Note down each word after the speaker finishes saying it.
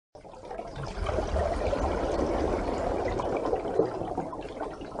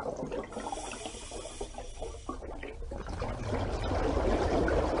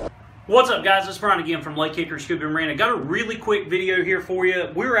What's up, guys? It's Brian again from LakeHickoryScuba and Marina. Got a really quick video here for you.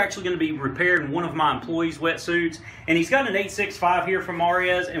 We're actually going to be repairing one of my employees' wetsuits, and he's got an 865 here from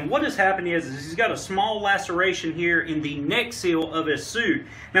Arias, and what has happened is he's got a small laceration here in the neck seal of his suit.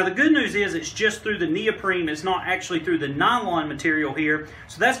 Now, the good news is it's just through the neoprene. It's not actually through the nylon material here,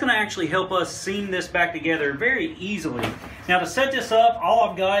 so that's going to actually help us seam this back together very easily. Now, to set this up, all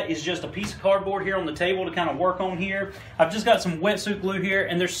I've got is just a piece of cardboard here on the table to kind of work on here. I've just got some wetsuit glue here,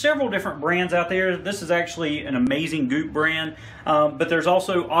 and there's several different brands out there. This is actually an amazing Goop brand, but there's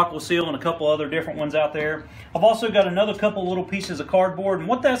also Aqua Seal and a couple other different ones out there. I've also got another couple little pieces of cardboard, and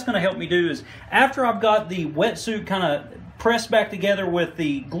what that's going to help me do is after I've got the wetsuit kind of pressed back together with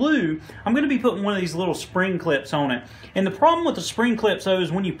the glue, I'm going to be putting one of these little spring clips on it. And the problem with the spring clips, though,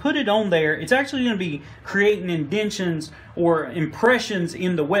 is when you put it on there, it's actually going to be creating indentions or impressions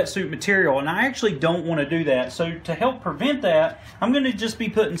in the wetsuit material, and I actually don't want to do that. So to help prevent that, I'm going to just be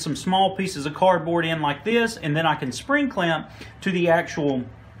putting some small pieces of cardboard in like this, and then I can spring clamp to the actual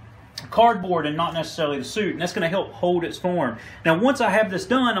cardboard and not necessarily the suit, and that's going to help hold its form. Now, once I have this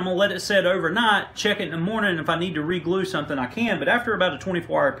done, I'm going to let it set overnight, check it in the morning, and if I need to re-glue something, I can, but after about a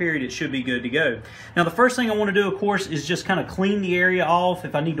 24-hour period, it should be good to go. Now, the first thing I want to do, of course, is just kind of clean the area off.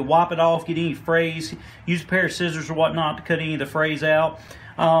 If I need to wipe it off, get any frays, use a pair of scissors or whatnot to cut any of the frays out.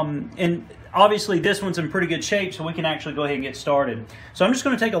 And obviously this one's in pretty good shape, so we can actually go ahead and get started. So I'm just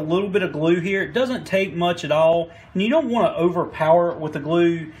going to take a little bit of glue here. It doesn't take much at all, and you don't want to overpower it with the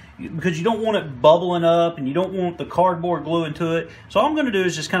glue because you don't want it bubbling up and you don't want the cardboard glue into it. So all I'm going to do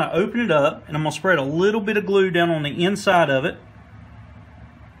is just kind of open it up, and I'm going to spread a little bit of glue down on the inside of it,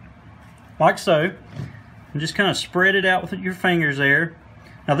 like so, and just kind of spread it out with your fingers there.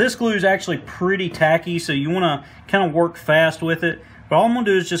 Now, this glue is actually pretty tacky, so you want to kind of work fast with it. But all I'm going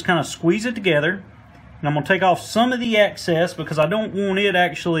to do is just kind of squeeze it together, and I'm going to take off some of the excess because I don't want it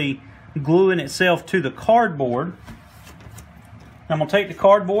actually gluing itself to the cardboard. I'm going to take the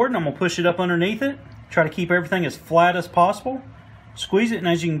cardboard and I'm going to push it up underneath it, try to keep everything as flat as possible. Squeeze it, and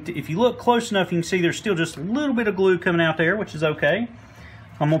as you can, if you look close enough, you can see there's still just a little bit of glue coming out there, which is okay.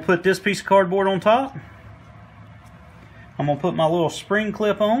 I'm going to put this piece of cardboard on top. I'm going to put my little spring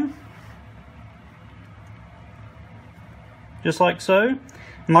clip on, just like so.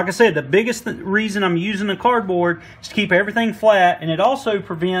 And like I said, the biggest reason I'm using the cardboard is to keep everything flat, and it also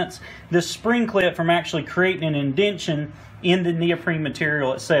prevents this spring clip from actually creating an indentation in the neoprene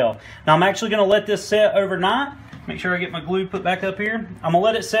material itself. Now, I'm actually going to let this set overnight. Make sure I get my glue put back up here. I'm going to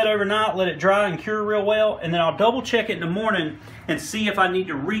let it set overnight, let it dry and cure real well, and then I'll double check it in the morning and see if I need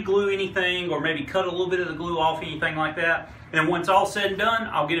to re-glue anything or maybe cut a little bit of the glue off, anything like that. And once all said and done,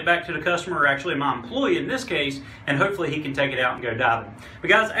 I'll get it back to the customer, or actually my employee in this case, and hopefully he can take it out and go diving. But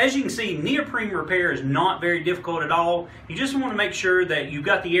guys, as you can see, neoprene repair is not very difficult at all. You just want to make sure that you've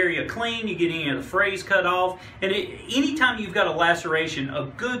got the area clean, you get any of the frays cut off, and anytime you've got a laceration, a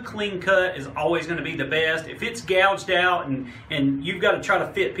good clean cut is always going to be the best. If it's gouged out and you've got to try to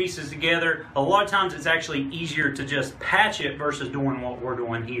fit pieces together, a lot of times it's actually easier to just patch it versus doing what we're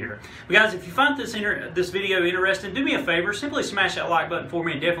doing here. But guys, if you find this video interesting, do me a favor. Simply smash that like button for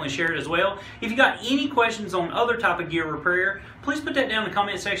me and definitely share it as well. If you got any questions on other type of gear repair, please put that down in the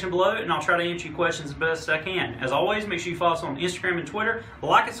comment section below, and I'll try to answer your questions as best as I can. As always, make sure you follow us on Instagram and Twitter,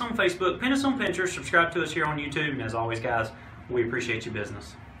 like us on Facebook, pin us on Pinterest, subscribe to us here on YouTube, and as always, guys, we appreciate your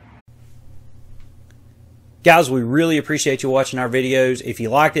business. Guys, we really appreciate you watching our videos. If you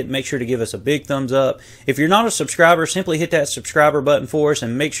liked it, make sure to give us a big thumbs up. If you're not a subscriber, simply hit that subscriber button for us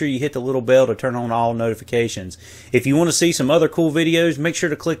and make sure you hit the little bell to turn on all notifications. If you want to see some other cool videos, make sure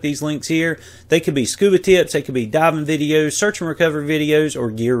to click these links here. They could be scuba tips, they could be diving videos, search and recovery videos,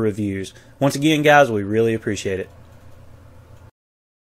 or gear reviews. Once again, guys, we really appreciate it.